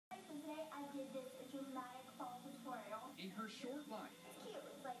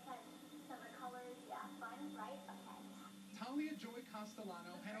Talia Joy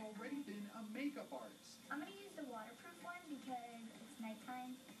Castellano had already been a makeup artist. I'm going to use the waterproof one because it's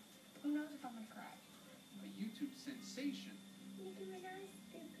nighttime. Who knows if I'm going to cry? A YouTube sensation. Mickey Mouse,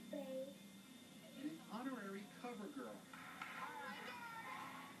 babe. And an honorary cover girl.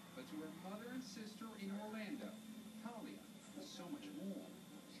 But to her mother and sister in Orlando, Talia was so much more.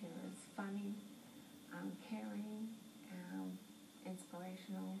 She was funny, caring,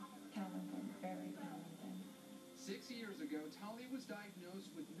 inspirational, talented, very talented. 6 years ago, Talia was diagnosed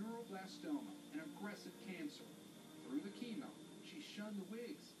with neuroblastoma, an aggressive cancer. Through the chemo, she shunned the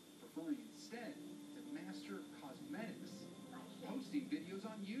wigs, preferring instead to master cosmetics, posting videos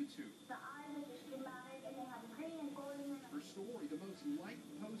on YouTube. The eyes are just dramatic and they have green and golden. Her story, the most liked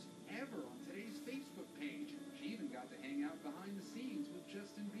post ever on today's Facebook page. She even got to hang out behind the scenes with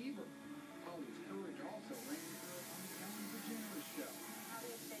Justin Bieber. Talia's courage also landed her on the Ellen DeGeneres show. How do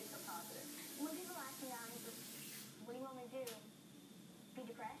you stay so positive? When people ask me that, I'm just, what do you want me to do? Be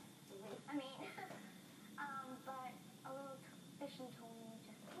depressed? I mean, but a little fishing told me,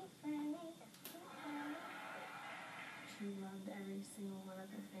 just keep swimming, just keep swimming. She loved every single one of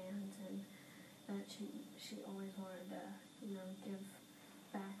her fans, and that she always wanted to, give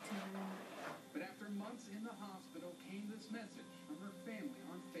back to them. But after months in the hospital came this message from her family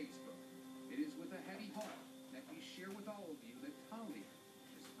on Facebook. It is with a heavy heart that we share with all of you that Talia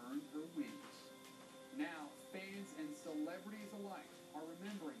has earned her wings. Now, fans and celebrities alike are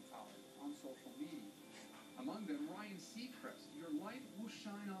remembering Talia on social media. Among them, Ryan Seacrest, your light will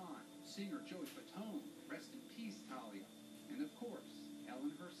shine on. Singer Joey Fatone, rest in peace, Talia. And of course,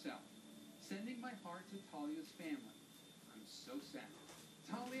 Ellen herself, sending my heart to Talia's family. I'm so sad.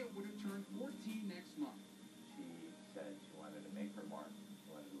 Talia would have turned 14 next month. She said she wanted to make her mark. She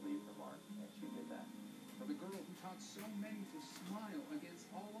wanted to leave her mark, and she did that. For the girl who taught so many to smile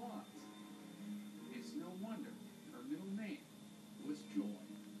against all odds.